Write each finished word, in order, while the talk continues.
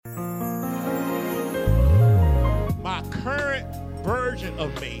version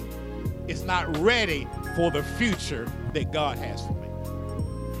of me is not ready for the future that God has for me.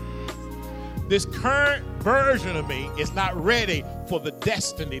 This current version of me is not ready for the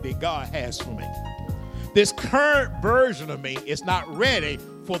destiny that God has for me. This current version of me is not ready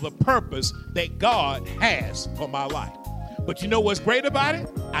for the purpose that God has for my life. But you know what's great about it?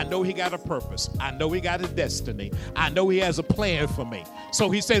 I know he got a purpose. I know he got a destiny. I know he has a plan for me. So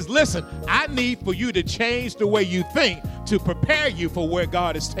he says, listen, I need for you to change the way you think to prepare you for where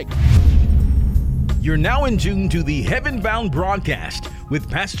God is taking you. You're now in tune to the Heaven Bound broadcast with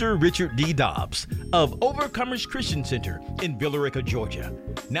Pastor Richard D. Dobbs of Overcomers Christian Center in Billerica, Georgia.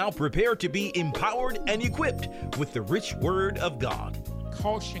 Now prepare to be empowered and equipped with the rich word of God.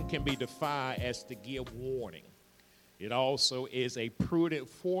 Caution can be defined as to give warning. It also is a prudent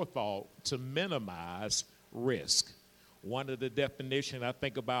forethought to minimize risk. One of the definitions I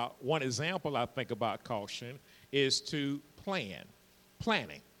think about, one example I think about caution is to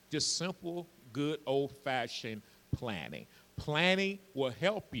planning, just simple, good old-fashioned planning. Planning will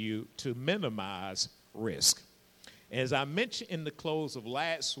help you to minimize risk. As I mentioned in the close of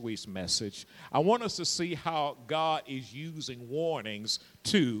last week's message, I want us to see how God is using warnings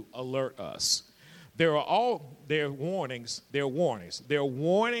to alert us. There are warnings. There are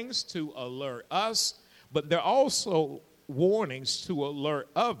warnings to alert us, but there are also warnings to alert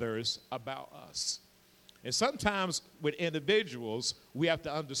others about us. And sometimes with individuals, we have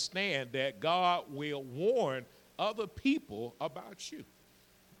to understand that God will warn other people about you.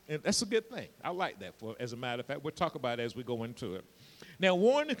 And that's a good thing. I like that. As a matter of fact, we'll talk about it as we go into it. Now,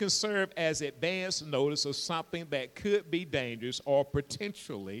 warning can serve as advance notice of something that could be dangerous or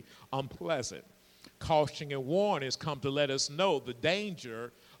potentially unpleasant. Caution and warnings come to let us know the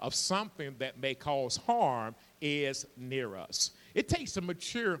danger of something that may cause harm is near us. It takes a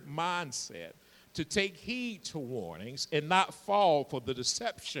mature mindset to take heed to warnings and not fall for the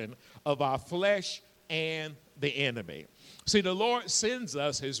deception of our flesh and the enemy. See, the Lord sends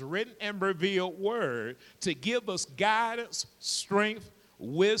us his written and revealed word to give us guidance, strength,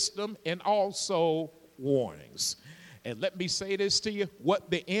 wisdom, and also warnings. And let me say this to you, what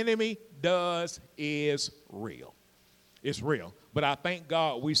the enemy does is real. It's real. But I thank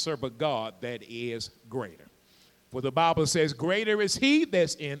God we serve a God that is greater. For the Bible says, greater is he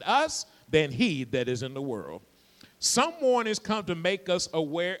that's in us than he that is in the world. Some warnings come to make us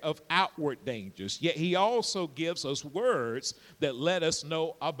aware of outward dangers, yet he also gives us words that let us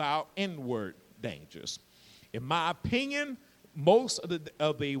know about inward dangers. In my opinion, most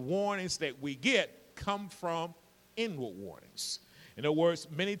of the warnings that we get come from inward warnings. In other words,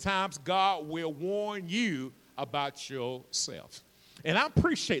 many times God will warn you about yourself. And I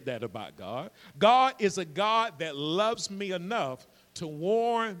appreciate that about God. God is a God that loves me enough to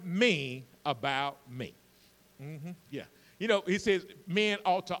warn me about me. Yeah. You know, he says men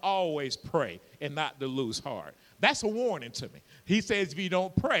ought to always pray and not to lose heart. That's a warning to me. He says if you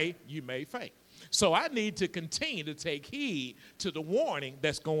don't pray, you may faint. So I need to continue to take heed to the warning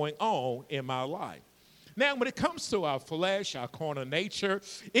that's going on in my life. Now, when it comes to our flesh, our carnal nature,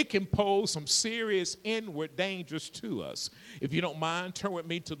 it can pose some serious inward dangers to us. If you don't mind, turn with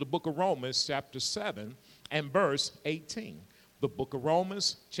me to the book of Romans, chapter 7 and verse 18. The book of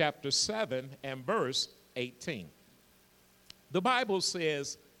Romans, chapter 7 and verse 18. The Bible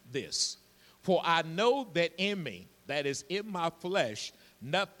says this, for I know that in me, that is in my flesh,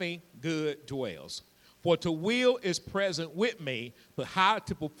 nothing good dwells. For to will is present with me, but how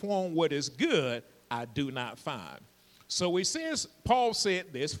to perform what is good I do not find. So he says, Paul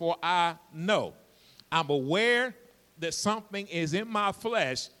said this, for I know, I'm aware that something is in my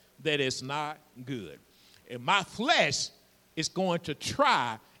flesh that is not good. And my flesh is going to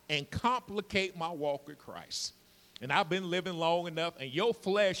try and complicate my walk with Christ. And I've been living long enough, and your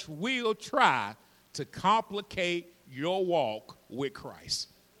flesh will try to complicate your walk with Christ.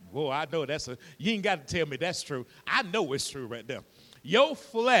 Boy, I know you ain't got to tell me that's true. I know it's true right there. Your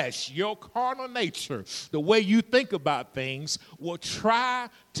flesh, your carnal nature, the way you think about things will try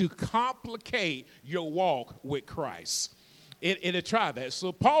to complicate your walk with Christ. It'll try that.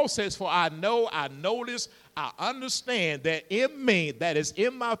 So Paul says, for I know, I notice, I understand that in me, that is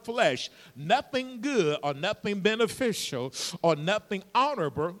in my flesh, nothing good or nothing beneficial or nothing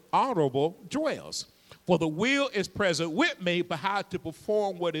honorable dwells. For the will is present with me, but how to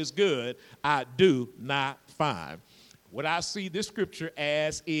perform what is good, I do not find. What I see this scripture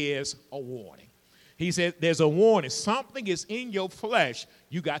as is a warning. He said there's a warning. Something is in your flesh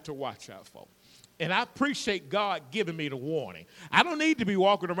you got to watch out for. And I appreciate God giving me the warning. I don't need to be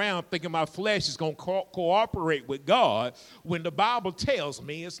walking around thinking my flesh is going to cooperate with God when the Bible tells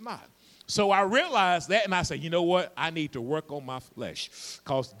me it's not. So I realized that, and I said, you know what? I need to work on my flesh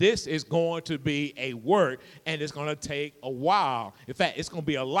because this is going to be a work, and it's going to take a while. In fact, it's going to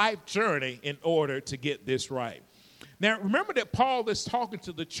be a life journey in order to get this right. Now, remember that Paul is talking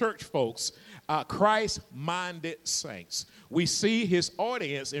to the church folks, Christ-minded saints. We see his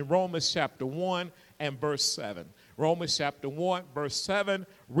audience in Romans chapter 1 and verse 7. Romans chapter 1, verse 7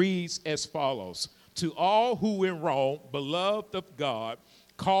 reads as follows. To all who in Rome, beloved of God,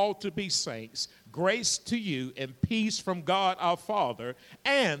 called to be saints, grace to you and peace from God our Father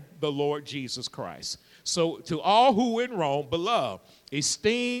and the Lord Jesus Christ. So to all who in Rome, beloved,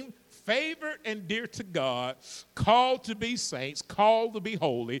 esteemed, favored, and dear to God, called to be saints, called to be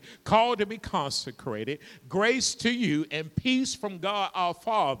holy, called to be consecrated, grace to you and peace from God our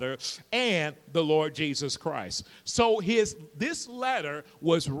Father and the Lord Jesus Christ. So this letter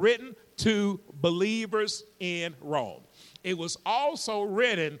was written to believers in Rome. It was also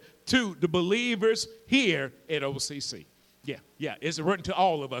written to the believers here at OCC. Yeah, it's written to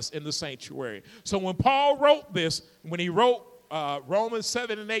all of us in the sanctuary. So when Paul wrote this, when he wrote Romans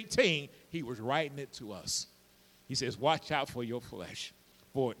 7 and 18, he was writing it to us. He says, watch out for your flesh,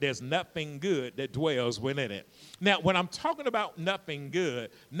 for there's nothing good that dwells within it. Now, when I'm talking about nothing good,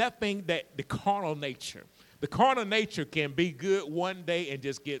 nothing that the carnal nature can be good one day and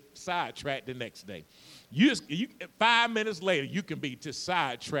just get sidetracked the next day. You 5 minutes later, you can be just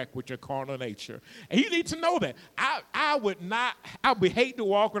sidetracked with your carnal nature. And you need to know that. I would hate to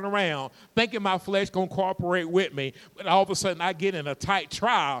walking around thinking my flesh going to cooperate with me, but all of a sudden I get in a tight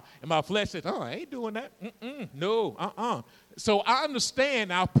trial and my flesh says, I ain't doing that. No. So I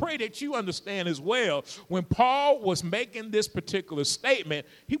understand. I pray that you understand as well. When Paul was making this particular statement,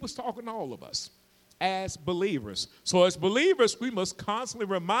 he was talking to all of us as believers. So as believers, we must constantly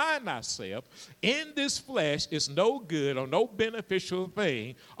remind ourselves in this flesh is no good or no beneficial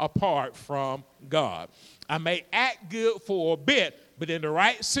thing apart from God. I may act good for a bit, but in the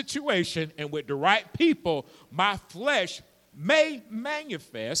right situation and with the right people, my flesh may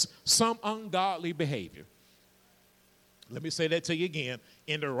manifest some ungodly behavior. Let me say that to you again.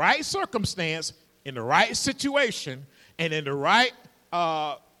 In the right circumstance, in the right situation, and in the right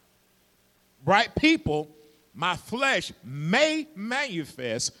people, my flesh may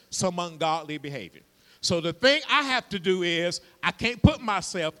manifest some ungodly behavior. So the thing I have to do is I can't put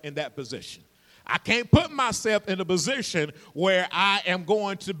myself in that position. I can't put myself in a position where I am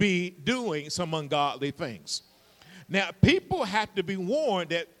going to be doing some ungodly things. Now, people have to be warned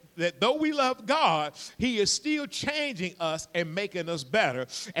that though we love God, he is still changing us and making us better,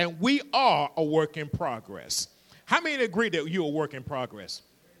 and we are a work in progress. How many agree that you're a work in progress?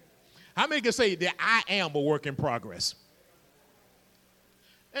 How many can say that I am a work in progress?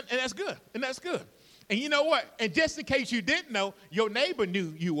 And that's good. And that's good. And you know what? And just in case you didn't know, your neighbor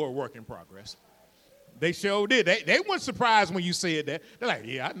knew you were a work in progress. They sure did. They weren't surprised when you said that. They're like,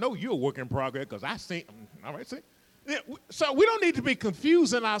 yeah, I know you're a work in progress because I see. All right, see? So we don't need to be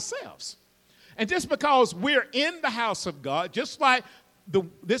confusing ourselves. And just because we're in the house of God, just like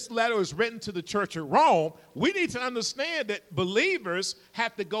this letter is written to the church of Rome, we need to understand that believers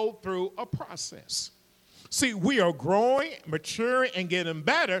have to go through a process. See, we are growing, maturing, and getting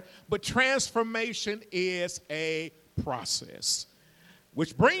better, but transformation is a process.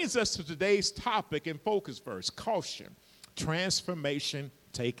 Which brings us to today's topic and focus verse, caution, transformation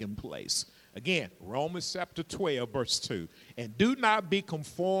taking place. Again, Romans chapter 12, verse 2. And do not be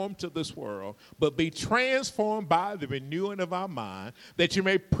conformed to this world, but be transformed by the renewing of our mind, that you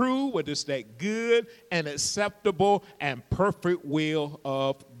may prove what is that good and acceptable and perfect will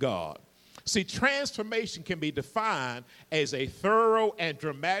of God. See, transformation can be defined as a thorough and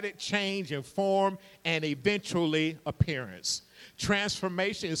dramatic change in form and eventually appearance.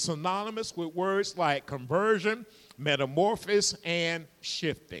 Transformation is synonymous with words like conversion, metamorphosis, and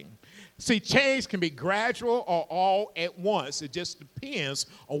shifting. See, change can be gradual or all at once. It just depends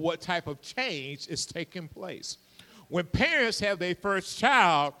on what type of change is taking place. When parents have their first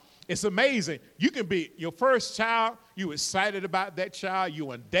child, it's amazing. You can be your first child, you excited about that child,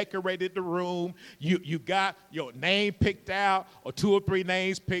 you decorated the room, you got your name picked out or 2 or 3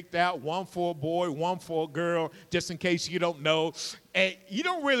 names picked out, one for a boy, one for a girl, just in case you don't know. And you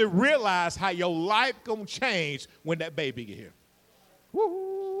don't really realize how your life gonna change when that baby get here.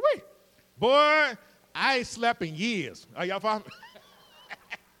 Woo-wee. Boy, I ain't slept in years. Are y'all following?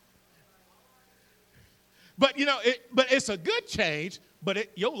 But it's a good change,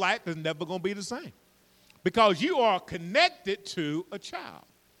 but your life is never going to be the same because you are connected to a child.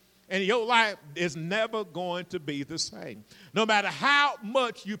 And your life is never going to be the same. No matter how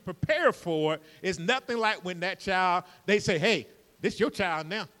much you prepare for it, it's nothing like when that child, they say, hey, this your child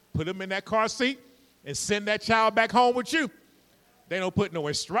now. Put him in that car seat and send that child back home with you. They don't put no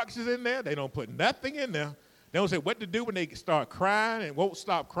instructions in there. They don't put nothing in there. They don't say what to do when they start crying and won't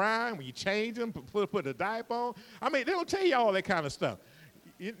stop crying, when you change them, put a diaper on. I mean, they don't tell you all that kind of stuff.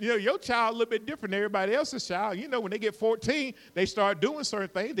 You know, your child a little bit different than everybody else's child. You know, when they get 14, they start doing certain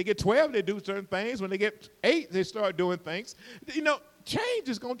things. They get 12, they do certain things. When they get 8, they start doing things. You know, change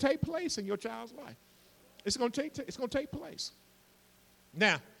is going to take place in your child's life. It's going to take place.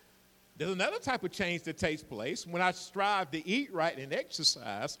 Now, there's another type of change that takes place. When I strive to eat right and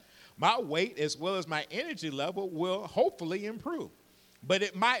exercise, my weight as well as my energy level will hopefully improve. But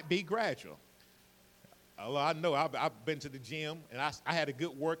it might be gradual. I know I've been to the gym, and I had a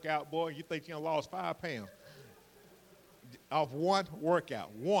good workout, boy. You think you lost 5 pounds off one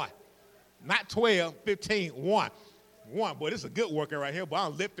workout. One. Not 12, 15, one. One. Boy, this is a good workout right here. Boy, I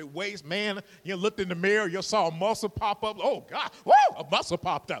lifted weights, man. You looked in the mirror, you saw a muscle pop up. Oh, God. Whoa, a muscle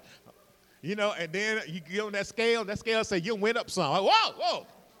popped up. You know, and then you get on that scale said you went up some. Like,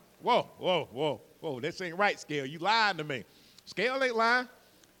 whoa. This ain't right, scale. You lying to me. Scale ain't lying.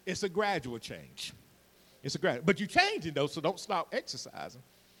 It's a gradual change. But you change it, though, so don't stop exercising.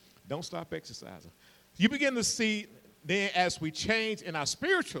 Don't stop exercising. You begin to see, then, as we change in our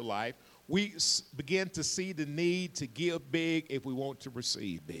spiritual life, we begin to see the need to give big if we want to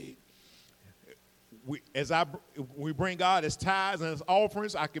receive big. We bring God as tithes and as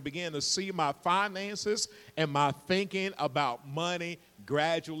offerings, I can begin to see my finances and my thinking about money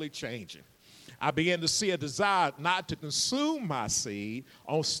gradually changing. I began to see a desire not to consume my seed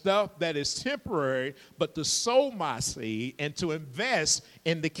on stuff that is temporary, but to sow my seed and to invest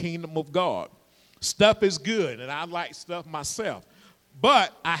in the kingdom of God. Stuff is good, and I like stuff myself.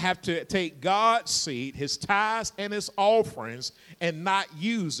 But I have to take God's seed, his tithes and his offerings, and not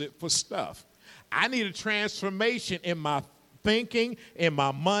use it for stuff. I need a transformation in my thinking, in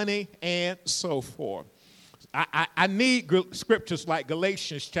my money, and so forth. I need scriptures like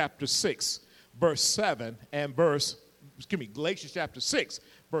Galatians chapter 6. Verse 7 and Galatians chapter 6,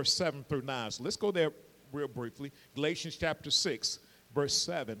 verse 7 through 9. So let's go there real briefly. Galatians chapter 6, verse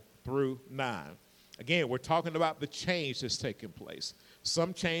 7 through 9. Again, we're talking about the change that's taking place.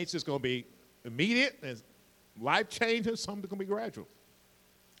 Some change is going to be immediate and life-changing. Some is going to be gradual.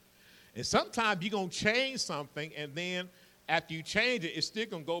 And sometimes you're going to change something, and then after you change it, it's still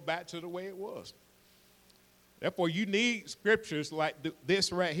going to go back to the way it was. Therefore, you need scriptures like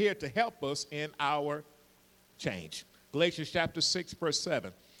this right here to help us in our change. Galatians chapter 6, verse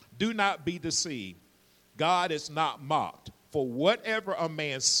 7. Do not be deceived. God is not mocked. For whatever a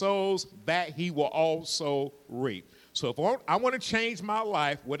man sows, that he will also reap. So if I want to change my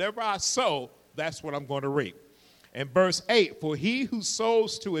life, whatever I sow, that's what I'm going to reap. And verse 8, for he who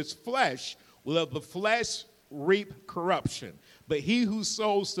sows to his flesh will of the flesh reap corruption. But he who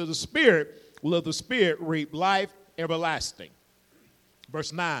sows to the Spirit will of the Spirit reap life everlasting.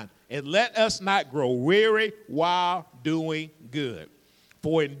 Verse 9, and let us not grow weary while doing good.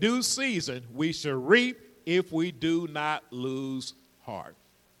 For in due season we shall reap if we do not lose heart.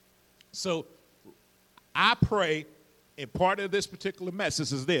 So I pray, and part of this particular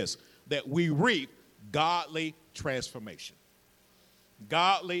message is this, that we reap godly transformation.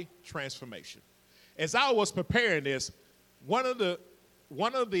 Godly transformation. As I was preparing this, one of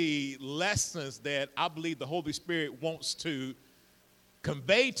the lessons that I believe the Holy Spirit wants to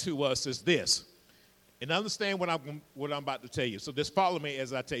convey to us is this. And understand what I'm about to tell you. So just follow me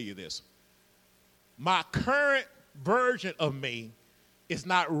as I tell you this. My current version of me is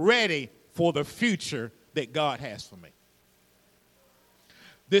not ready for the future that God has for me.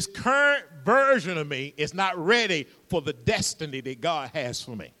 This current version of me is not ready for the destiny that God has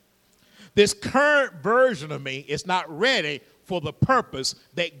for me. This current version of me is not ready for the purpose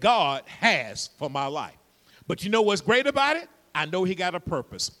that God has for my life. But you know what's great about it? I know he got a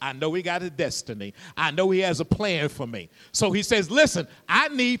purpose. I know he got a destiny. I know he has a plan for me. So he says, listen, I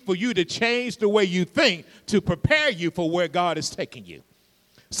need for you to change the way you think to prepare you for where God is taking you.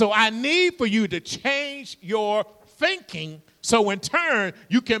 So I need for you to change your thinking so in turn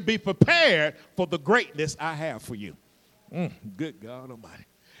you can be prepared for the greatness I have for you. Good God Almighty.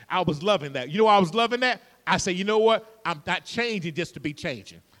 I was loving that. You know why I was loving that? I say, you know what? I'm not changing just to be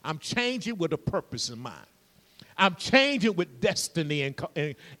changing. I'm changing with a purpose in mind. I'm changing with destiny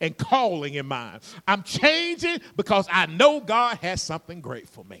and calling in mind. I'm changing because I know God has something great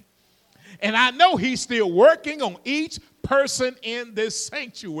for me. And I know he's still working on each person in this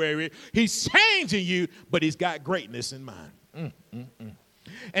sanctuary. He's changing you, but he's got greatness in mind.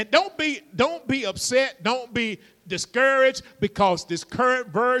 And don't be upset. Don't be discouraged because this current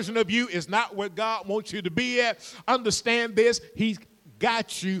version of you is not where God wants you to be at. Understand this. He's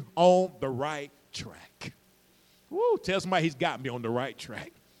got you on the right track. Woo, tell somebody he's got me on the right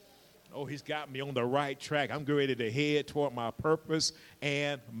track. Oh, he's got me on the right track. I'm getting ready to head toward my purpose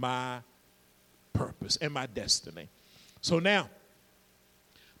and my destiny. So now,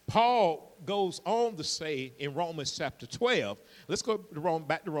 Paul goes on to say in Romans chapter 12, let's go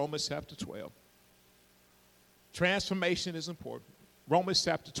back to Romans chapter 12. Transformation is important. Romans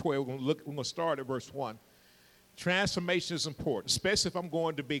chapter 12, we're going to start at verse 1. Transformation is important, especially if I'm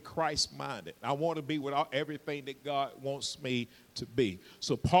going to be Christ-minded. I want to be without everything that God wants me to be.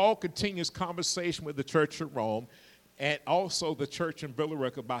 So Paul continues conversation with the church of Rome and also the church in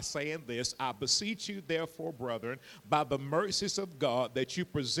Villarica by saying this: I beseech you, therefore, brethren, by the mercies of God, that you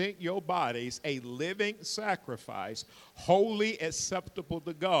present your bodies a living sacrifice, wholly acceptable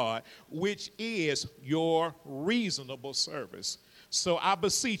to God, which is your reasonable service. So I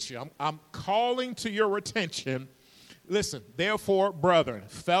beseech you, I'm calling to your attention. Listen, therefore, brethren,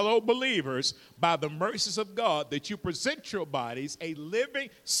 fellow believers, by the mercies of God, that you present your bodies a living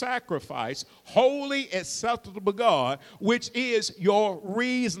sacrifice, wholly acceptable to God, which is your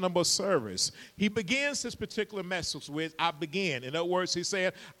reasonable service. He begins this particular message with, I begin. In other words, he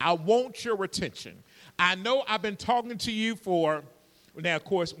said, I want your attention. I know I've been talking to you for, now, of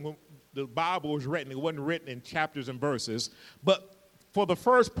course, when the Bible was written, it wasn't written in chapters and verses, but for the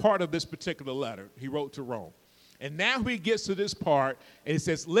first part of this particular letter, he wrote to Rome. And now he gets to this part, and he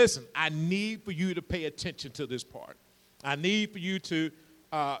says, listen, I need for you to pay attention to this part. I need for you to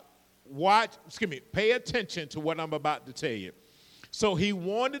pay attention to what I'm about to tell you. So he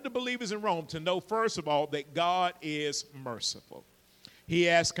wanted the believers in Rome to know, first of all, that God is merciful. He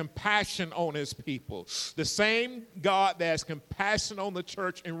has compassion on his people. The same God that has compassion on the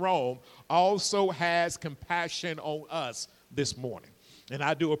church in Rome also has compassion on us this morning. And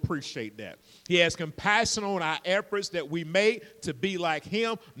I do appreciate that. He has compassion on our efforts that we make to be like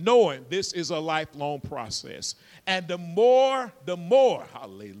him, knowing this is a lifelong process. And the more,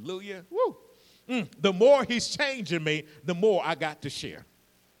 hallelujah, the more he's changing me, the more I got to share.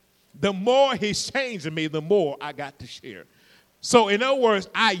 The more he's changing me, the more I got to share. So in other words,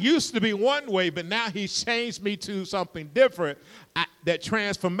 I used to be one way, but now he's changed me to something different. That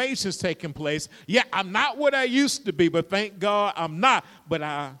transformation's taking place. Yeah, I'm not what I used to be, but thank God I'm not. But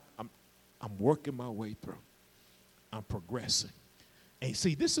I'm working my way through. I'm progressing. And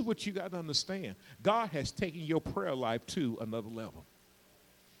see, this is what you got to understand. God has taken your prayer life to another level.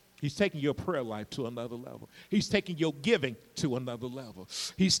 He's taking your prayer life to another level. He's taking your giving to another level.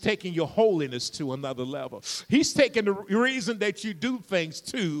 He's taking your holiness to another level. He's taking the reason that you do things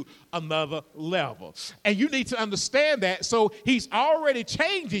to another level. And you need to understand that. So he's already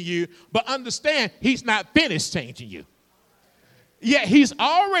changing you, but understand he's not finished changing you. Yeah, he's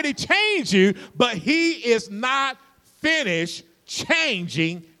already changed you, but he is not finished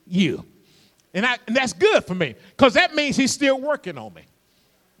changing you. And that's good for me, because that means he's still working on me.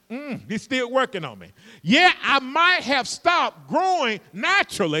 He's still working on me. Yeah, I might have stopped growing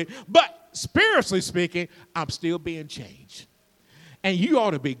naturally, but spiritually speaking, I'm still being changed. And you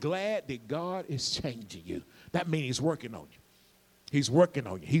ought to be glad that God is changing you. That means he's working on you. He's working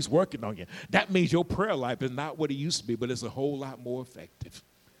on you. He's working on you. That means your prayer life is not what it used to be, but it's a whole lot more effective.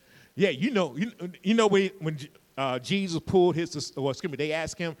 Yeah, you know when Jesus pulled they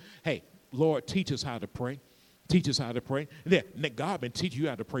asked him, hey, Lord, teach us how to pray. Teach us how to pray. And then God been teaching you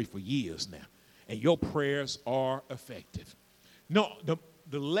how to pray for years now. And your prayers are effective. No,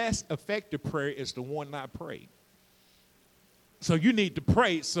 the less effective prayer is the one not prayed. So you need to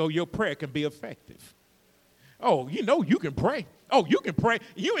pray so your prayer can be effective. Oh, you can pray. Oh, you can pray.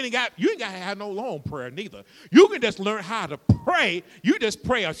 You ain't got to have no long prayer neither. You can just learn how to pray. You just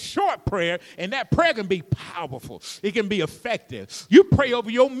pray a short prayer, and that prayer can be powerful. It can be effective. You pray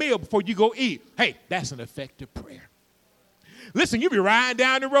over your meal before you go eat. Hey, that's an effective prayer. Listen, you be riding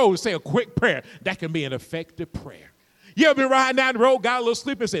down the road and say a quick prayer. That can be an effective prayer. You ever been riding down the road, got a little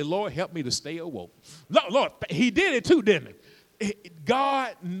sleep, and say, Lord, help me to stay awoke. Lord, he did it too, didn't he?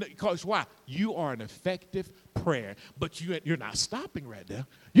 God, because why? You are an effective prayer, but you're not stopping right there.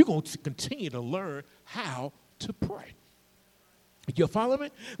 You're going to continue to learn how to pray. You follow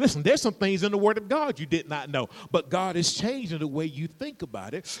me? Listen, there's some things in the Word of God you did not know, but God is changing the way you think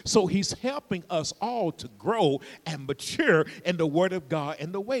about it. So he's helping us all to grow and mature in the Word of God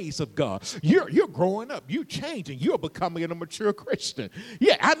and the ways of God. You're growing up. You're changing. You're becoming a mature Christian.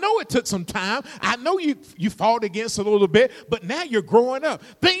 Yeah, I know it took some time. I know you fought against it a little bit, but now you're growing up.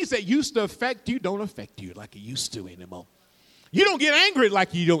 Things that used to affect you don't affect you like it used to anymore. You don't get angry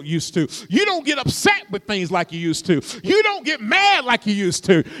like you don't used to. You don't get upset with things like you used to. You don't get mad like you used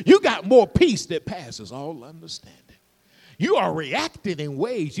to. You got more peace that passes all understanding. You are reacting in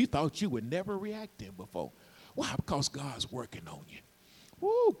ways you thought you would never react in before. Why? Because God's working on you.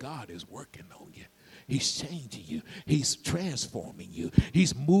 Woo, God is working on you. He's changing you. He's transforming you.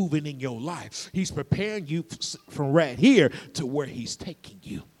 He's moving in your life. He's preparing you from right here to where he's taking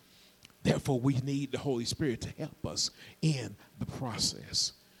you. Therefore, we need the Holy Spirit to help us in the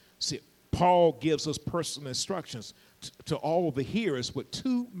process. See, Paul gives us personal instructions to all the hearers with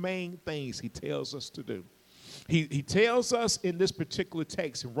two main things he tells us to do. He tells us in this particular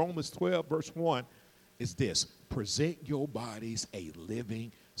text in Romans 12, verse 1, is this: present your bodies a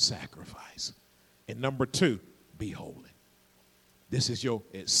living sacrifice. And number 2, be holy. This is your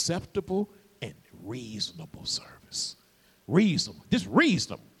acceptable and reasonable service. Reasonable, just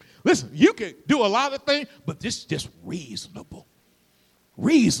reasonable. Listen, you can do a lot of things, but this is just reasonable.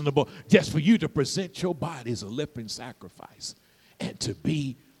 Reasonable just for you to present your body as a living sacrifice and to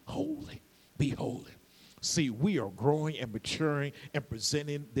be holy. Be holy. See, we are growing and maturing and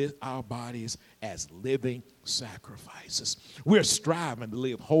presenting our bodies as living sacrifices. We're striving to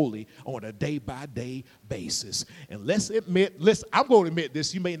live holy on a day-by-day basis. And let's admit, I'm going to admit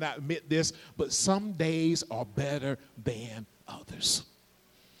this. You may not admit this, but some days are better than others.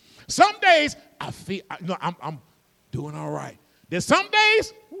 Some days I feel, I'm doing all right. There's some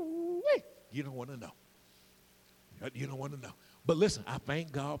days, you don't want to know. You don't want to know. But listen, I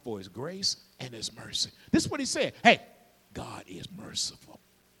thank God for his grace and his mercy. This is what he said. Hey, God is merciful.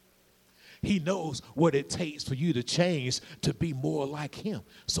 He knows what it takes for you to change to be more like him.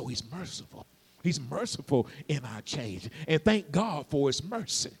 So he's merciful. He's merciful in our change. And thank God for his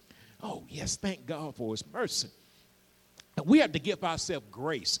mercy. Oh, yes, thank God for his mercy. And we have to give ourselves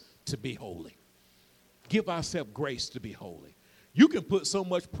grace to be holy. Give ourselves grace to be holy. You can put so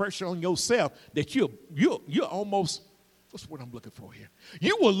much pressure on yourself that you're almost, what's what I'm looking for here?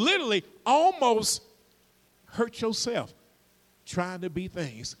 You will literally almost hurt yourself trying to be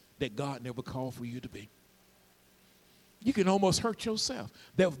things that God never called for you to be. You can almost hurt yourself.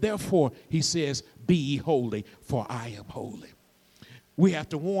 Therefore, he says, be ye holy, for I am holy. We have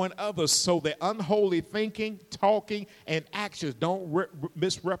to warn others so that unholy thinking, talking, and actions don't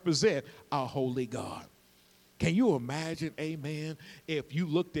misrepresent our holy God. Can you imagine, amen, if you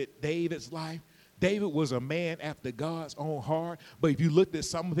looked at David's life? David was a man after God's own heart, but if you looked at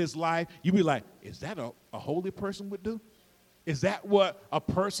some of his life, you'd be like, is that a holy person would do? Is that what a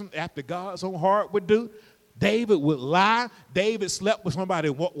person after God's own heart would do? David would lie. David slept with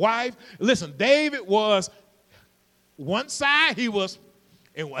somebody's wife. Listen, David was, one side he was,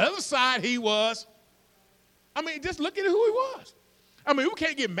 and the other side he was. I mean, just look at who he was. I mean, we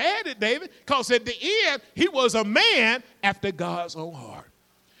can't get mad at David because at the end, he was a man after God's own heart.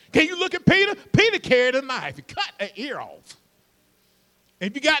 Can you look at Peter? Peter carried a knife. He cut an ear off.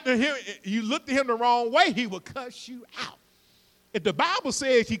 If you got to him, you looked at him the wrong way, he would cuss you out. If the Bible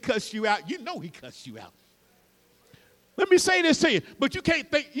says he cussed you out, you know he cussed you out. Let me say this to you, but you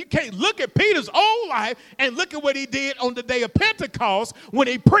can't look at Peter's old life and look at what he did on the day of Pentecost when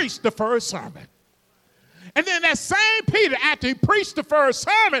he preached the first sermon. And then that same Peter, after he preached the first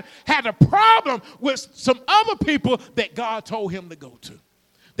sermon, had a problem with some other people that God told him to go to.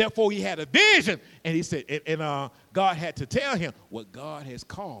 Therefore, he had a vision, and he said, and God had to tell him what God has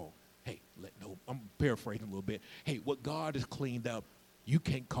called. Hey, I'm paraphrasing a little bit. Hey, what God has cleaned up, you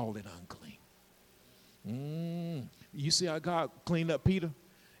can't call it unclean. You see how God cleaned up Peter?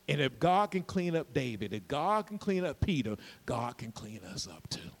 And if God can clean up David, if God can clean up Peter, God can clean us up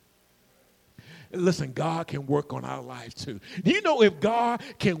too. Listen, God can work on our lives too. Do you know if God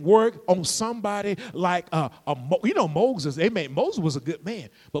can work on somebody like, Moses? Moses was a good man,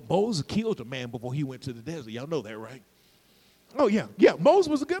 but Moses killed a man before he went to the desert. Y'all know that, right? Oh, yeah, Moses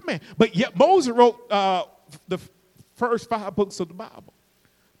was a good man. But yet Moses wrote the first 5 books of the Bible,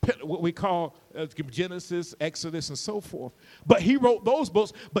 what we call Genesis, Exodus, and so forth. But he wrote those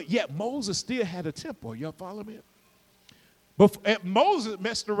books, but yet Moses still had a temper. Y'all follow me? But Moses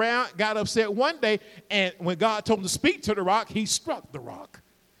messed around, got upset one day, and when God told him to speak to the rock, he struck the rock.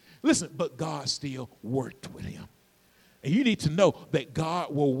 Listen, but God still worked with him. And you need to know that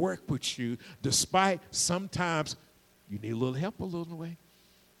God will work with you despite sometimes you need a little help along the way.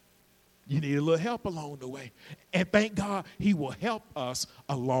 You need a little help along the way. And thank God he will help us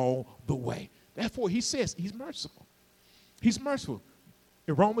along the way. Therefore, he says he's merciful. He's merciful.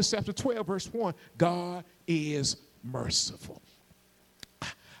 In Romans chapter 12, verse 1, God is merciful.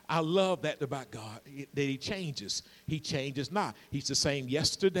 I love that about God, that he changes. He changes not. He's the same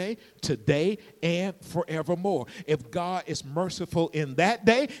yesterday, today, and forevermore. If God is merciful in that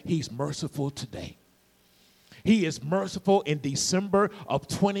day, he's merciful today. He is merciful in December of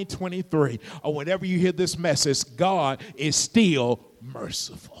 2023. Or whenever you hear this message, God is still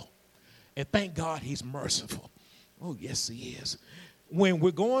merciful. And thank God he's merciful. Oh, yes, he is. When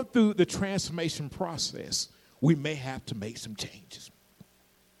we're going through the transformation process, we may have to make some changes.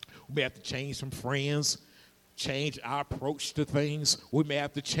 We may have to change some friends, change our approach to things. We may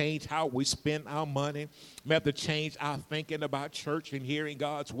have to change how we spend our money. We may have to change our thinking about church and hearing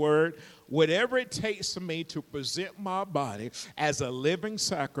God's word. Whatever it takes for me to present my body as a living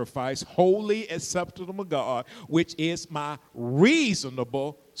sacrifice, wholly acceptable to God, which is my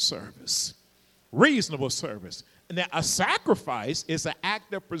reasonable service. Reasonable service. Now, a sacrifice is an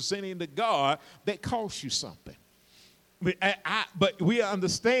act of presenting to God that costs you something. But we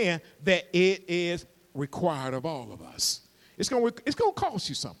understand that it is required of all of us. It's going to cost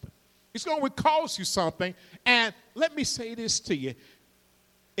you something. It's going to cost you something. And let me say this to you.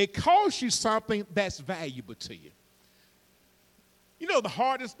 It costs you something that's valuable to you. You know, the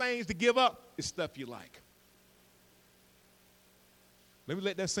hardest things to give up is stuff you like. Let me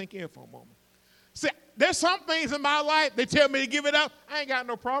let that sink in for a moment. See, there's some things in my life, they tell me to give it up. I ain't got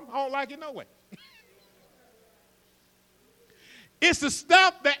no problem. I don't like it no way. It's the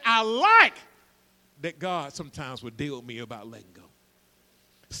stuff that I like that God sometimes will deal with me about letting go.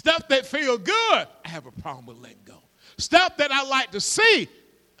 Stuff that feel good, I have a problem with letting go. Stuff that I like to see,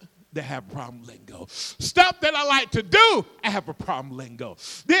 they have a problem letting go. Stuff that I like to do, I have a problem letting go.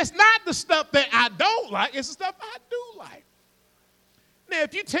 It's not the stuff that I don't like, it's the stuff I do like. Now,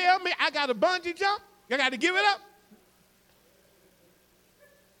 if you tell me I got to bungee jump, I got to give it up.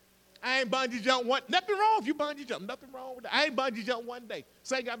 I ain't bungee jump one. Nothing wrong if you bungee jump. Nothing wrong with that. I ain't bungee jump one day.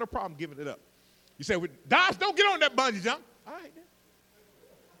 So I ain't got no problem giving it up. You say, well, Dobbs, don't get on that bungee jump. All right, then.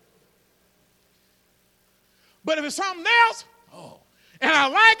 But if it's something else, and I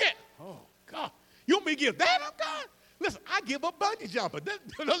like it, God, you want me to give that up, God? Listen, I give up bungee jumping.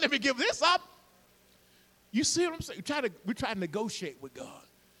 Don't let me give this up. You see what I'm saying? We try to negotiate with God.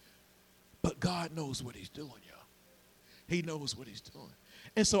 But God knows what he's doing, y'all. He knows what he's doing.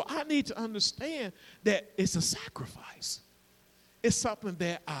 And so I need to understand that it's a sacrifice. It's something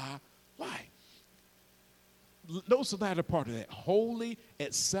that I like. Notice the latter part of that. Holy,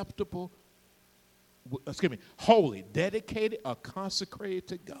 acceptable, holy, dedicated or consecrated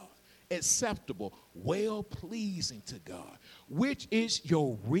to God. Acceptable, well-pleasing to God, which is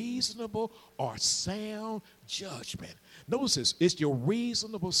your reasonable or sound judgment. Notice this, it's your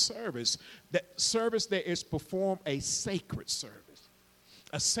reasonable service that is performed a sacred service.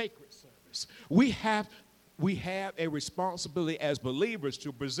 A sacred service. We have a responsibility as believers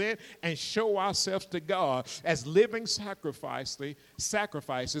to present and show ourselves to God as living sacrifices,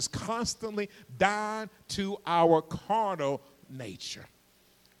 constantly dying to our carnal nature.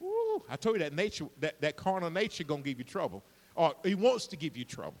 Ooh, I told you that nature, that carnal nature gonna give you trouble. Or it wants to give you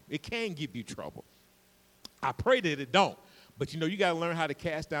trouble. It can give you trouble. I pray that it don't. But you gotta learn how to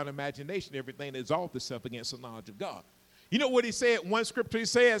cast down imagination, everything that exalts itself against the knowledge of God. You know what he said? One scripture he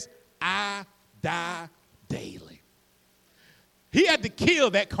says, I die daily. He had to kill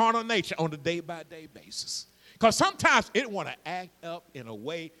that carnal nature on a day-by-day basis. Because sometimes it want to act up in a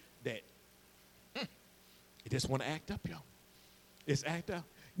way that it just want to act up, y'all. It's act up.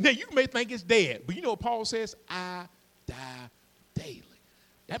 Now, you may think it's dead, but you know what Paul says? I die daily.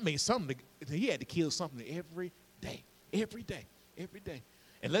 That means something. He had to kill something every day, every day, every day.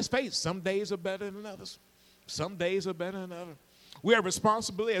 And let's face it, some days are better than others. Some days are better than others. We have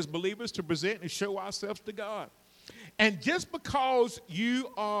responsibility as believers to present and show ourselves to God. And just because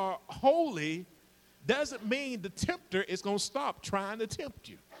you are holy doesn't mean the tempter is going to stop trying to tempt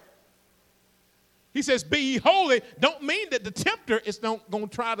you. He says, be ye holy, don't mean that the tempter is going to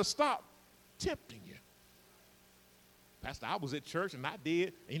try to stop tempting you. Pastor, I was at church and I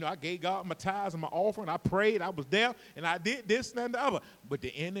did, I gave God my tithes and my offering, I prayed, I was there, and I did this and the other. But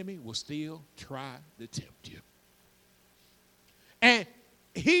the enemy will still try to tempt you. And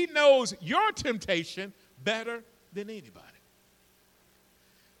he knows your temptation better than anybody.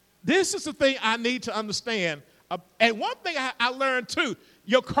 This is the thing I need to understand. And one thing I learned too,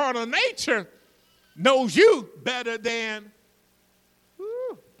 your carnal nature knows you better than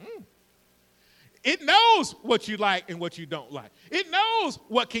it knows what you like and what you don't like. It knows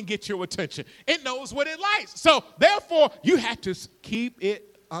what can get your attention. It knows what it likes. So, therefore, you have to keep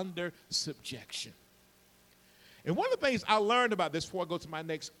it under subjection. And one of the things I learned about this before I go to my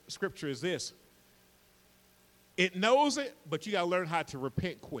next scripture is this. It knows it, but you got to learn how to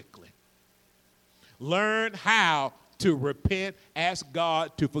repent quickly. Learn how to repent. Ask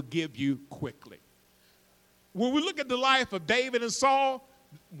God to forgive you quickly. When we look at the life of David and Saul,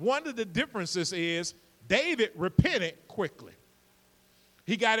 one of the differences is David repented quickly.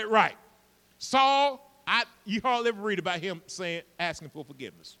 He got it right. Saul, you hardly ever read about him asking for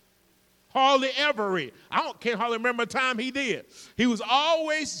forgiveness. Hardly ever read. Can't hardly remember a time he did. He was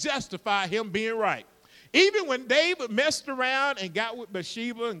always justify him being right. Even when David messed around and got with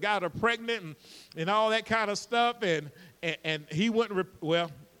Bathsheba and got her pregnant and all that kind of stuff, and he wouldn't,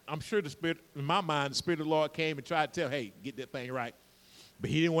 I'm sure the Spirit, in my mind, the Spirit of the Lord came and tried to tell, hey, get that thing right. But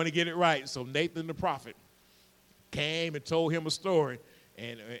he didn't want to get it right. So Nathan the prophet came and told him a story,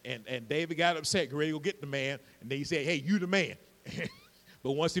 and David got upset, ready to go get the man, and then he said, hey, you the man.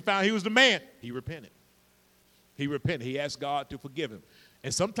 But once he found he was the man, he repented. He repented. He asked God to forgive him.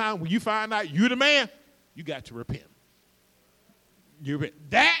 And sometimes when you find out you're the man, you got to repent.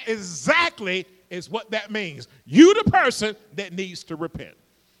 That exactly is what that means. You the person that needs to repent.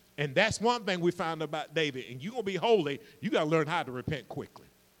 And that's one thing we found about David. And you're going to be holy, you got to learn how to repent quickly.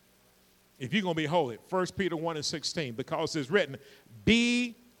 If you're going to be holy, 1 Peter 1:16, because it's written,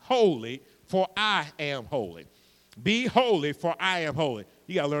 be holy, for I am holy. Be holy, for I am holy.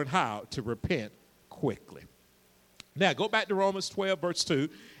 You got to learn how to repent quickly. Now, go back to Romans 12, verse 2,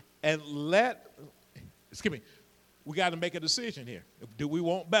 and we got to make a decision here. Do we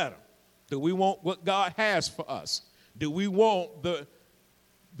want better? Do we want what God has for us? Do we want the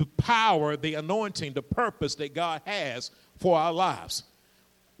power, the anointing, the purpose that God has for our lives?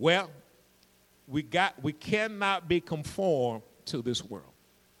 Well, we cannot be conformed to this world.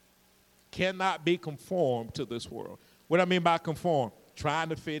 Cannot be conformed to this world. What I mean by conform? Trying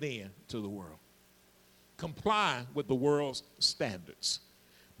to fit in to the world. Complying with the world's standards.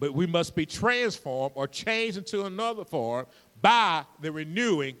 But we must be transformed or changed into another form by the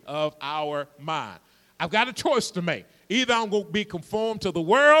renewing of our mind. I've got a choice to make. Either I'm going to be conformed to the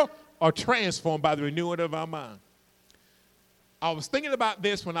world or transformed by the renewing of our mind. I was thinking about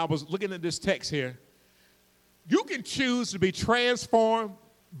this when I was looking at this text here. You can choose to be transformed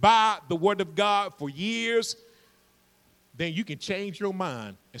by the word of God for years. Then you can change your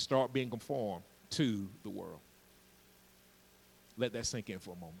mind and start being conformed to the world. Let that sink in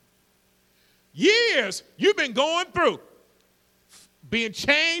for a moment. Years you've been going through being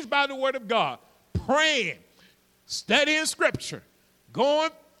changed by the word of God, praying, studying scripture,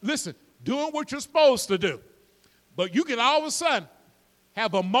 doing what you're supposed to do. But you can all of a sudden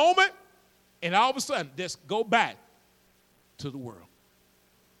have a moment and all of a sudden just go back to the world.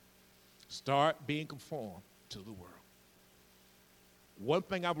 Start being conformed to the world. One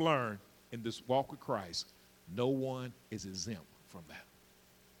thing I've learned in this walk with Christ, no one is exempt from that.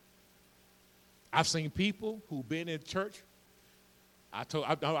 I've seen people who've been in church. I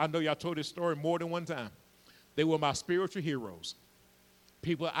know y'all told this story more than one time. They were my spiritual heroes.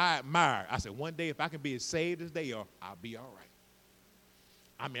 People I admire. I said, one day if I can be as saved as they are, I'll be all right.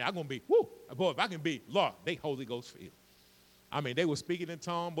 I mean, I'm going to be, boy, if I can be, Lord, they Holy Ghost filled. I mean, they were speaking in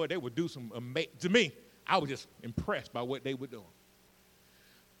tongues, boy, they would do some amazing, to me, I was just impressed by what they were doing.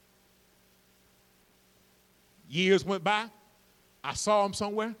 Years went by. I saw them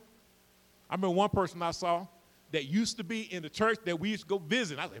somewhere. I remember one person I saw that used to be in the church that we used to go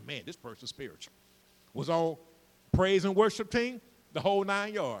visit. I was like, man, this person's spiritual. Was on praise and worship team, the whole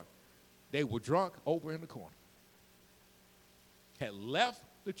 9 yards. They were drunk over in the corner. Had left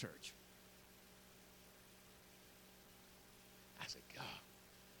the church. I said, God.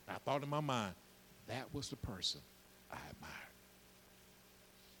 I thought in my mind, that was the person I admired.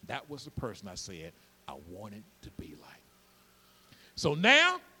 That was the person I said I wanted to be like. So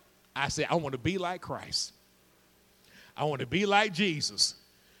now, I said, I want to be like Christ. I want to be like Jesus.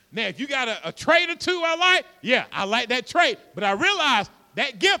 Now, if you got a trait or two I like, yeah, I like that trait. But I realized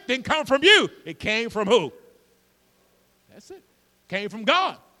that gift didn't come from you. It came from who? That's it. Came from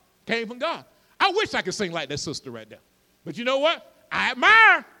God. Came from God. I wish I could sing like that sister right there. But you know what? I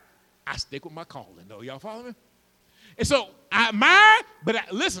admire. I stick with my calling, though. Y'all follow me? And so I admire,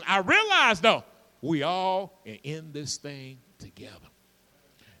 but listen, I realize, though, we all are in this thing together.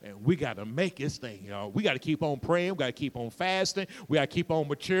 And we got to make this thing, y'all. We got to keep on praying. We got to keep on fasting. We got to keep on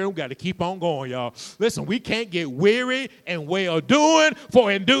maturing. We got to keep on going, y'all. Listen, we can't get weary and well doing,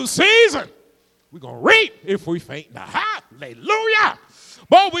 for in due season, we're going to reap if we faint not. Hallelujah.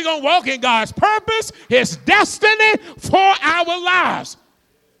 But we're going to walk in God's purpose, his destiny for our lives.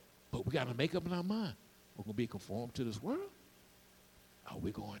 But we got to make up in our mind. We're going to be conformed to this world? Are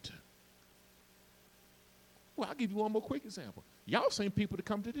we going to? Well, I'll give you one more quick example. Y'all seen people that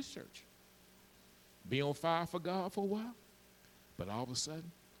come to this church. be on fire for God for a while, but all of a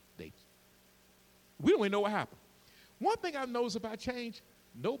sudden, we don't even know what happened. One thing I've noticed about change,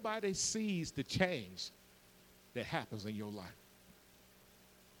 nobody sees the change that happens in your life.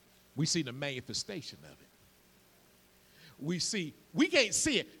 We see the manifestation of it. We can't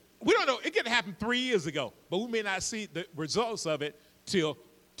see it. We don't know, it could have happened 3 years ago, but we may not see the results of it till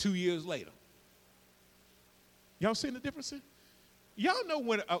 2 years later. Y'all seen the difference? Y'all know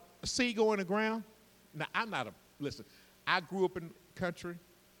when a seed go in the ground? Now, listen, I grew up in the country.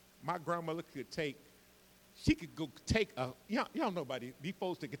 My grandmother could go take y'all know about these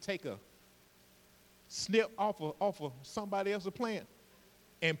folks that could take a snip off of somebody else's plant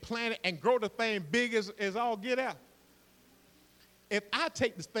and plant it and grow the thing big as all get out. If I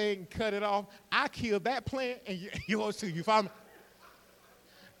take this thing and cut it off, I kill that plant and you follow me?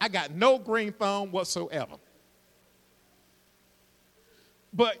 I got no green thumb whatsoever.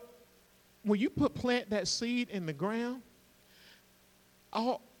 But when you plant that seed in the ground,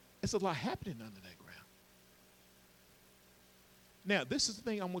 it's a lot happening under that ground. Now, this is the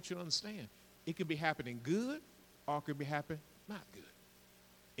thing I want you to understand. It can be happening good or it can be happening not good.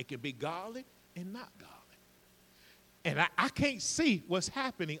 It can be godly and not godly. And I can't see what's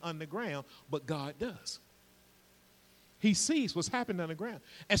happening underground, but God does. He sees what's happening underground.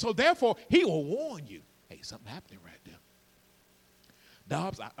 And so, therefore, he will warn you, hey, something happening right there.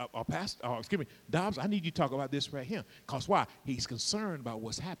 Dobbs, Dobbs, I need you to talk about this right here. Because why? He's concerned about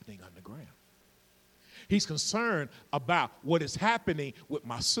what's happening underground. He's concerned about what is happening with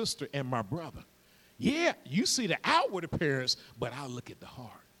my sister and my brother. Yeah, you see the outward appearance, but I'll look at the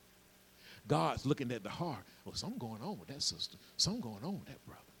heart. God's looking at the heart. Well, something going on with that sister. Something going on with that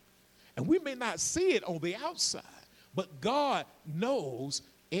brother. And we may not see it on the outside, but God knows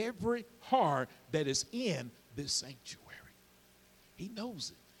every heart that is in this sanctuary. He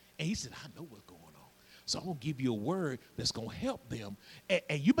knows it. And he said, I know what's going on. So I'm going to give you a word that's going to help them.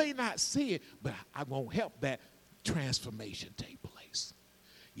 And you may not see it, but I'm going to help that transformation take place.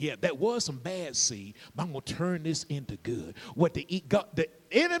 Yeah, that was some bad seed, but I'm going to turn this into good. What the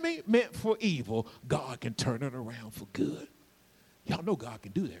enemy meant for evil, God can turn it around for good. Y'all know God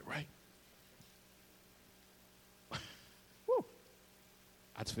can do that, right? Woo.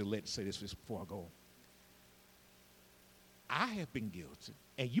 I just feel led to say this before I go on. I have been guilty,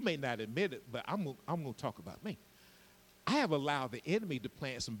 and you may not admit it, but I'm going to talk about me. I have allowed the enemy to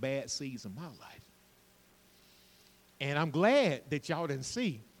plant some bad seeds in my life. And I'm glad that y'all didn't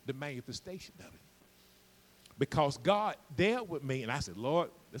see the manifestation of it. Because God dealt with me, and I said, Lord,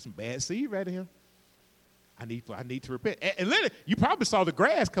 there's some bad seed right here. I need to repent. And literally, you probably saw the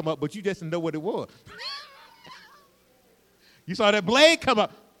grass come up, but you just didn't know what it was. You saw that blade come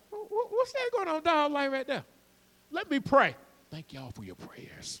up. What's that going on down like right there? Let me pray. Thank y'all for your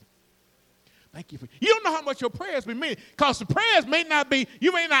prayers. Thank you you don't know how much your prayers be meaning, because the prayers may not be,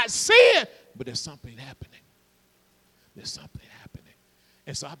 you may not see it, but there's something happening. There's something happening.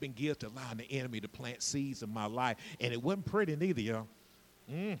 And so I've been guilty of allowing the enemy to plant seeds in my life, and it wasn't pretty neither, y'all.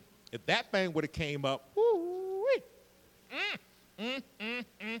 If that thing would have came up, woo-wee.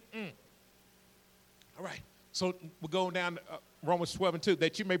 All right. So we're going down to Romans 12:2,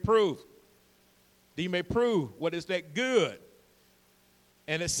 that you may prove what is that good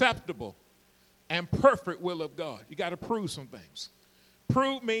and acceptable and perfect will of God. You got to prove some things.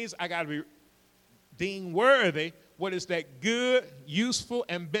 Prove means I got to be deemed worthy. What is that good, useful,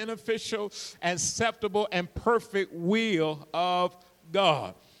 and beneficial, acceptable, and perfect will of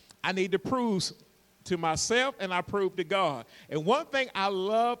God? I need to prove to myself, and I prove to God. And one thing I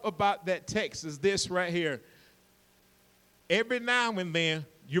love about that text is this right here. Every now and then,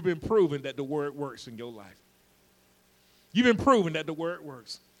 you've been proving that the word works in your life. You've been proving that the word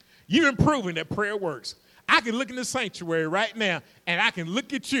works. You've been proving that prayer works. I can look in the sanctuary right now, and I can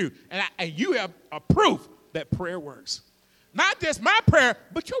look at you, and you have a proof that prayer works. Not just my prayer,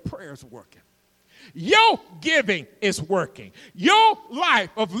 but your prayers are working. Your giving is working. Your life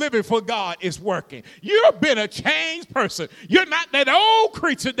of living for God is working. You've been a changed person. You're not that old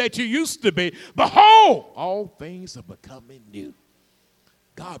creature that you used to be. Behold, all things are becoming new.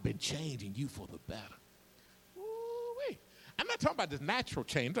 God been changing you for the better. Ooh-wee. I'm not talking about this natural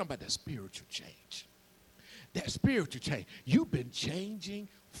change. I'm talking about that spiritual change. That spiritual change. You've been changing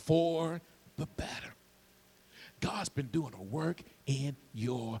for the better. God's been doing a work in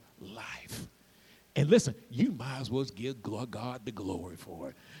your life. And listen, you might as well give God the glory for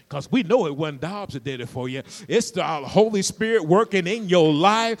it. Because we know it wasn't Dobbs that did it for you. It's the Holy Spirit working in your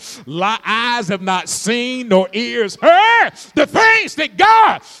life. Eyes have not seen nor ears heard the things that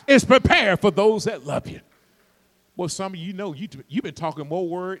God is prepared for those that love you. Well, some of you know you've been talking more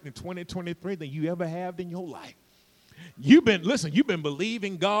word in 2023 than you ever have in your life. You've been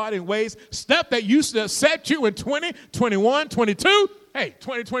believing God in ways, stuff that used to upset you in 20, 21, 22. Hey,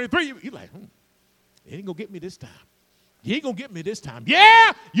 2023, you're like, it ain't going to get me this time. You ain't going to get me this time.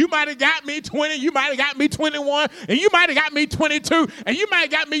 Yeah, you might have got me 20, you might have got me 21, and you might have got me 22, and you might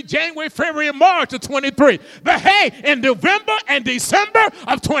have got me January, February, and March of 23. But hey, in November and December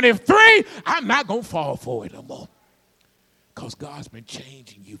of 23, I'm not going to fall for it no more. Because God's been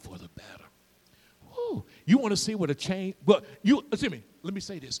changing you for the better. Woo. You want to see what a change, but let me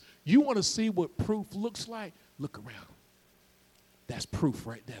say this. You want to see what proof looks like? Look around. That's proof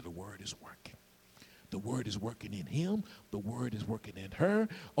right there. The word is working. The word is working in him. The word is working in her.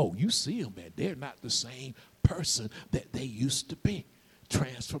 Oh, you see them, man. They're not the same person that they used to be.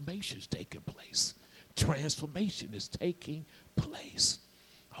 Transformation is taking place. Transformation is taking place.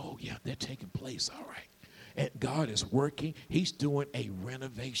 Oh, yeah, they're taking place. All right. And God is working. He's doing a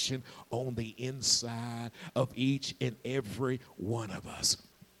renovation on the inside of each and every one of us.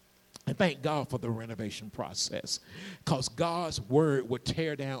 And thank God for the renovation process, because God's word will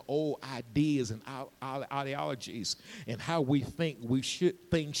tear down old ideas and ideologies and how we think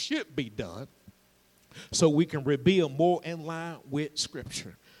things should be done, so we can rebuild more in line with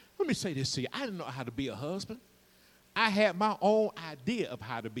Scripture. Let me say this to you. I didn't know how to be a husband. I had my own idea of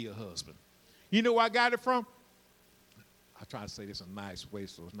how to be a husband. You know where I got it from? I'm trying to say this in a nice way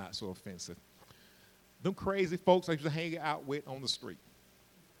so it's not so offensive. Them crazy folks I used to hang out with on the street.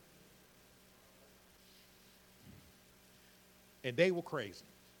 And they were crazy.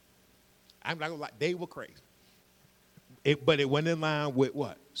 I'm not gonna lie, they were crazy. But it went in line with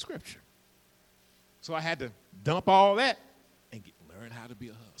what? Scripture. So I had to dump all that and learn how to be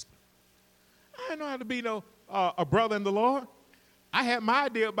a husband. I didn't know how to be a brother in the Lord. I had my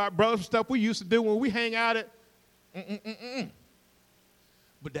idea about brothers and stuff we used to do when we hang out at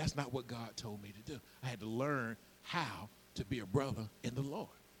But that's not what God told me to do. I had to learn how to be a brother in the Lord.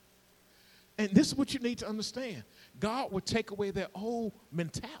 And this is what you need to understand. God will take away that old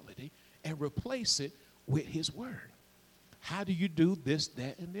mentality and replace it with his word. How do you do this,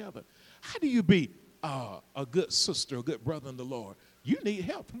 that, and the other? How do you be a good sister, a good brother in the Lord? You need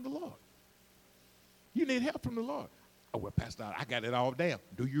help from the Lord. You need help from the Lord. Oh, well, Pastor, I got it all down.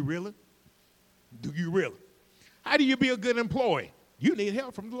 Do you really? Do you really? How do you be a good employee? You need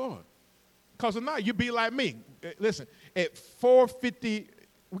help from the Lord. Because if not, you be like me. Listen, at 4:50,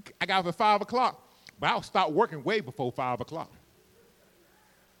 I got up at 5 o'clock, but I'll start working way before 5 o'clock.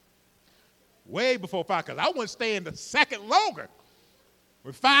 Way before 5, because I wasn't staying a second longer.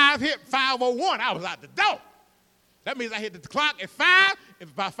 When 5 hit 5:01, I was out the door. That means I hit the clock at 5,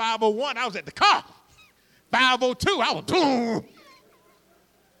 and by 5:01, I was at the car. 5:02, I was boom.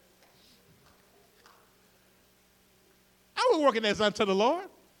 I was working as unto the Lord.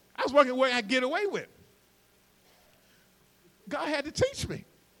 I was working where I get away with. God had to teach me.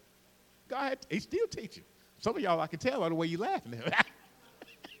 He's still teaching. Some of y'all, I can tell by the way you're laughing.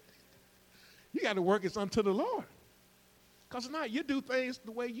 You got to work as unto the Lord. Because now you do things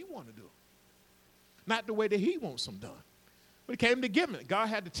the way you want to do. Not the way that he wants them done. But it came to giving. God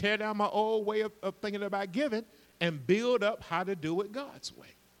had to tear down my old way of thinking about giving and build up how to do it God's way.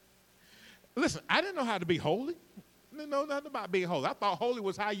 Listen, I didn't know how to be holy. I didn't know nothing about being holy. I thought holy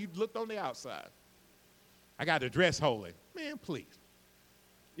was how you looked on the outside. I got to dress holy. Man, please.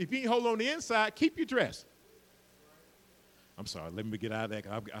 If you ain't holy on the inside, keep your dress. I'm sorry, let me get out of that,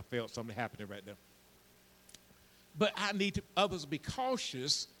 because I felt something happening right there. But I need others to be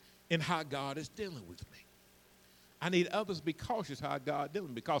cautious in how God is dealing with me. I need others to be cautious how God is dealing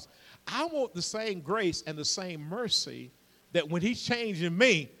with me, because I want the same grace and the same mercy that when he's changing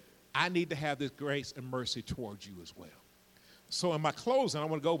me, I need to have this grace and mercy towards you as well. So in my closing, I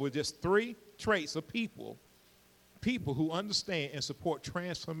want to go over just 3 traits of people who understand and support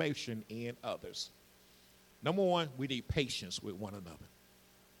transformation in others. Number 1, we need patience with one another.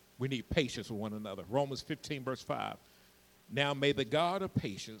 We need patience with one another. Romans 15, verse 5. Now may the God of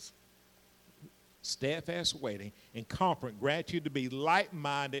patience, steadfast waiting, and comfort grant you to be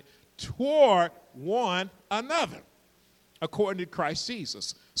like-minded toward one another, according to Christ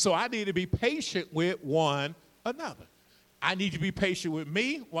Jesus. So I need to be patient with one another. I need you to be patient with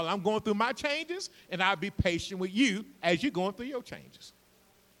me while I'm going through my changes, and I'll be patient with you as you're going through your changes.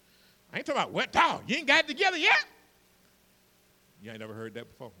 I ain't talking about, what, dog, you ain't got it together yet? You ain't never heard that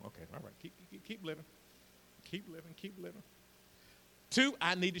before? Okay, all right, keep living. Keep living, keep living. 2,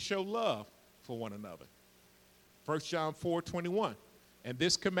 I need to show love for one another. 1 John 4:21. And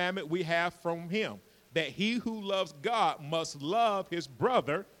this commandment we have from him, that he who loves God must love his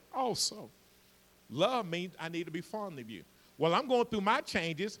brother also. Love means I need to be fond of you. Well, I'm going through my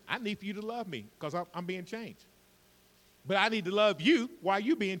changes. I need for you to love me because I'm being changed. But I need to love you while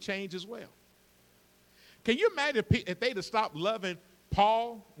you're being changed as well. Can you imagine if they'd have stopped loving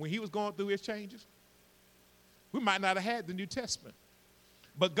Paul when he was going through his changes? We might not have had the New Testament.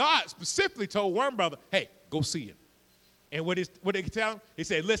 But God specifically told one brother, hey, go see him. And what did he tell him? He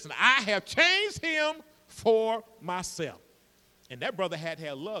said, listen, I have changed him for myself. And that brother had to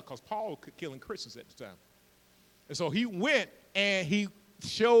have love because Paul was killing Christians at the time. And so he went and he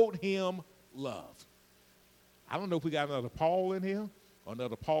showed him love. I don't know if we got another Paul in here or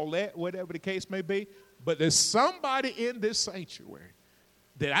another Paulette, whatever the case may be, but there's somebody in this sanctuary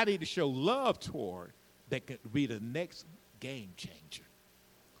that I need to show love toward that could be the next game changer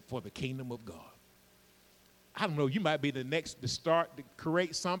for the kingdom of God. I don't know, you might be the next to start to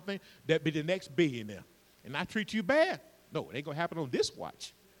create something that be the next billionaire. And I treat you bad. No, it ain't going to happen on this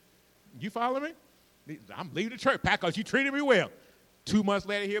watch. You follow me? I'm leaving the church because you treated me well. 2 months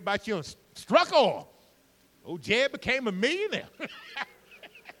later, hear about you on struck oil. Old Jed became a millionaire.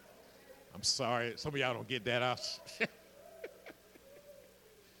 I'm sorry. Some of y'all don't get that out.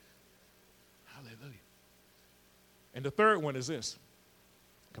 Hallelujah. And the third one is this.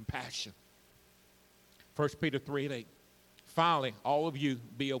 Compassion. 1 Peter 3:8. Finally, all of you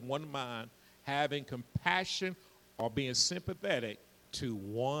be of one mind, having compassion or being sympathetic to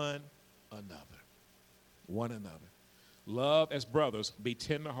one another. One another. Love as brothers, be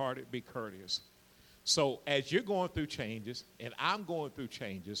tenderhearted, be courteous. So as you're going through changes, and I'm going through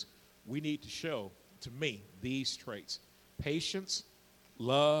changes, we need to show, to me, these traits. Patience,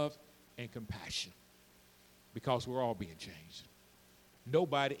 love, and compassion. Because we're all being changed.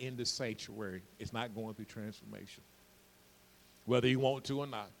 Nobody in this sanctuary is not going through transformation. Whether you want to or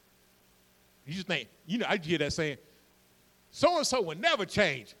not. You just think, I hear that saying, so-and-so will never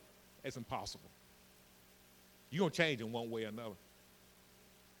change. It's impossible. You're going to change in one way or another.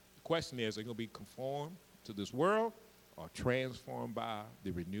 The question is, are you going to be conformed to this world or transformed by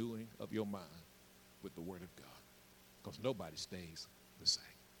the renewing of your mind with the Word of God? Because nobody stays the same.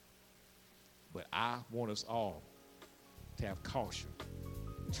 But I want us all to have caution.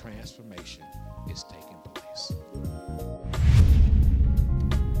 Transformation is taking place.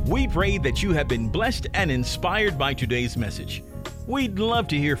 We pray that you have been blessed and inspired by today's message. We'd love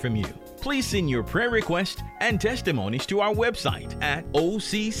to hear from you. Please send your prayer requests and testimonies to our website at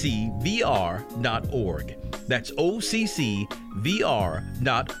occvr.org. That's occvr.org.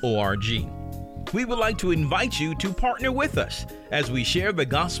 We would like to invite you to partner with us as we share the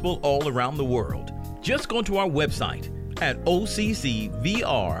gospel all around the world. Just go to our website at occvr.org.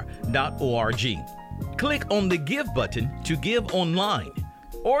 Click on the Give button to give online,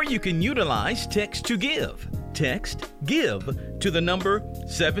 or you can utilize Text to Give. Text GIVE to the number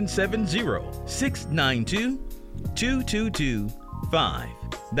 770-692-2225.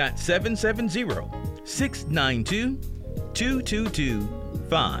 That's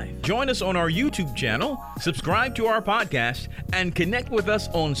 770-692-2225. Join us on our YouTube channel, subscribe to our podcast, and connect with us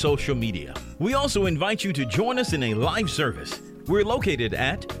on social media. We also invite you to join us in a live service. We're located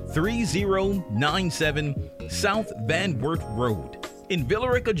at 3097 South Van Wert Road in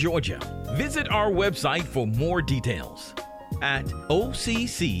Villarica, Georgia. Visit our website for more details at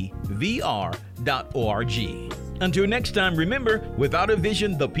occvr.org. Until next time, remember, without a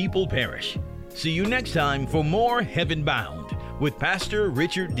vision, the people perish. See you next time for more Heaven Bound with Pastor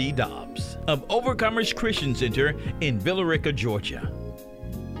Richard D. Dobbs of Overcomers Christian Center in Villarica, Georgia.